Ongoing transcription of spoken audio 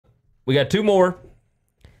We got two more.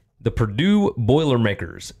 The Purdue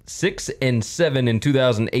Boilermakers, 6-7 in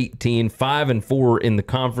 2018, 5-4 in the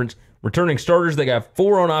conference. Returning starters, they got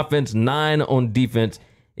 4 on offense, 9 on defense.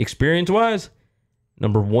 Experience-wise,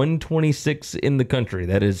 number 126 in the country.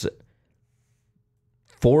 That is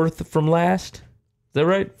 4th from last. Is that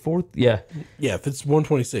right? 4th? Yeah. Yeah, if it's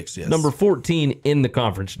 126, yes. Number 14 in the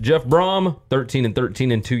conference. Jeff Brom,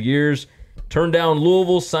 13-13 in 2 years. Turned down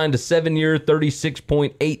Louisville, signed a 7-year,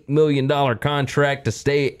 $36.8 million contract to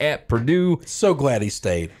stay at Purdue. So glad he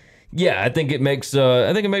stayed. Yeah, I think it makes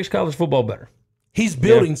college football better. He's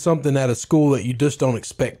building something at a school that you just don't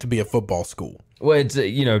expect to be a football school. Well, it's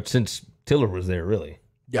since Tiller was there, really.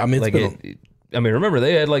 Yeah, I mean, remember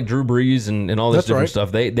they had like Drew Brees and all this different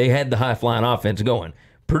stuff. They had the high flying offense going.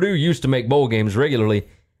 Purdue used to make bowl games regularly.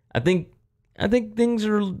 I think things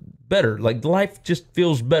are better. Like life just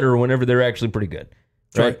feels better whenever they're actually pretty good,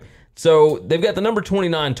 right? So they've got the number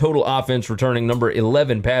 29 total offense returning, number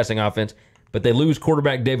 11 passing offense, but they lose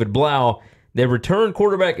quarterback David Blau. They return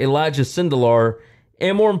quarterback Elijah Sindelar,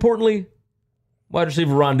 and more importantly, wide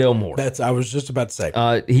receiver Rondale Moore. I was just about to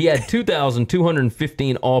say. He had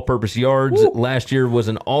 2,215 all-purpose yards. Woo. Last year was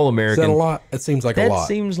an All-American. Is that a lot? That seems like a lot. That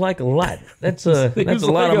seems like a lot. That's a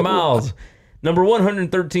lot of miles. Number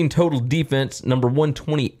 113 total defense, number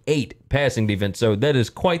 128 passing defense. So that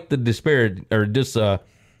is quite the disparity, or just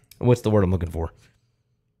what's the word I'm looking for?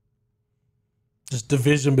 Just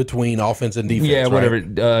division between offense and defense. Yeah, whatever.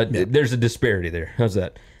 Right? There's a disparity there. How's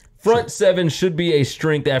that? Front seven should be a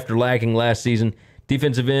strength after lacking last season.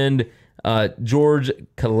 Defensive end, George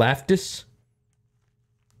Kalafdis,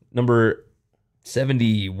 number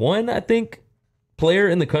 71, I think, player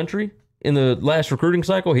in the country. In the last recruiting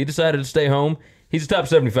cycle, he decided to stay home. He's a top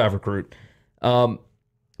 75 recruit.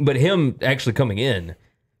 But him actually coming in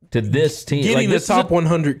to this team. Getting the top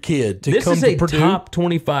 100 kid to come to Purdue. This is a top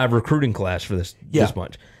 25 recruiting class for this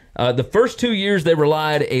bunch. The first 2 years, they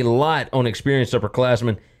relied a lot on experienced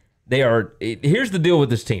upperclassmen. Here's the deal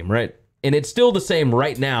with this team, right? And it's still the same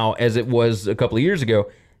right now as it was a couple of years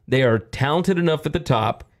ago. They are talented enough at the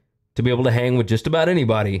top to be able to hang with just about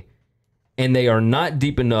anybody, and they are not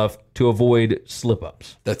deep enough to avoid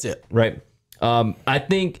slip-ups. That's it. Right? I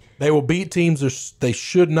think they will beat teams they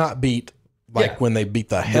should not beat, when they beat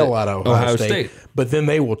the hell out of Ohio State. But then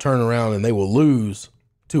they will turn around and they will lose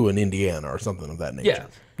to an Indiana or something of that nature.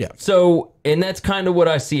 Yeah. So, and that's kind of what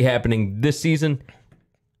I see happening this season.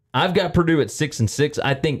 I've got Purdue at 6-6.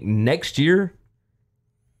 I think next year,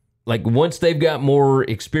 like once they've got more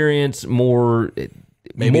experience, another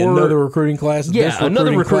recruiting class. Yeah, this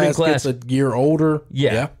another recruiting class gets a year older.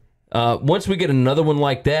 Yeah. Once we get another one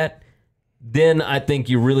like that, then I think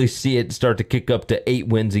you really see it start to kick up to 8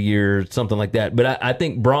 wins a year, something like that. But I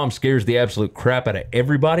think Brom scares the absolute crap out of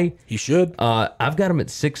everybody. He should. I've got him at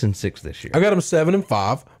 6-6 this year. I got him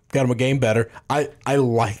 7-5. Got him a game better. I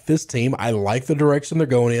like this team. I like the direction they're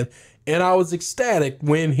going in. And I was ecstatic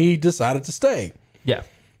when he decided to stay. Yeah.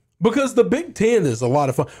 Because the Big Ten is a lot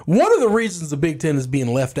of fun. One of the reasons the Big Ten is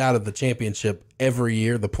being left out of the championship every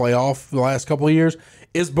year, the playoff the last couple of years,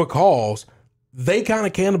 is because they kind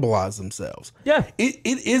of cannibalize themselves. Yeah. It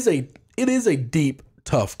is a deep,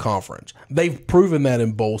 tough conference. They've proven that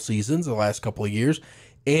in bowl seasons the last couple of years.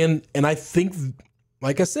 And I think,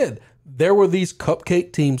 like I said, there were these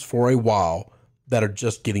cupcake teams for a while that are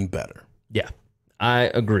just getting better. Yeah,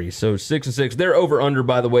 I agree. So 6-6. Their over-under,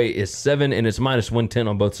 by the way, is 7, and it's -110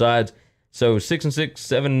 on both sides. So 6-6,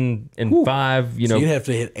 7-5. So you'd have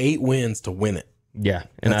to hit 8 wins to win it. Yeah,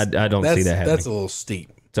 and I don't see that happening. That's a little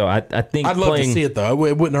steep. So I think I'd love to see it, though.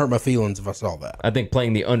 It wouldn't hurt my feelings if I saw that. I think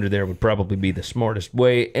playing the under there would probably be the smartest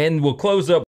way. And we'll close up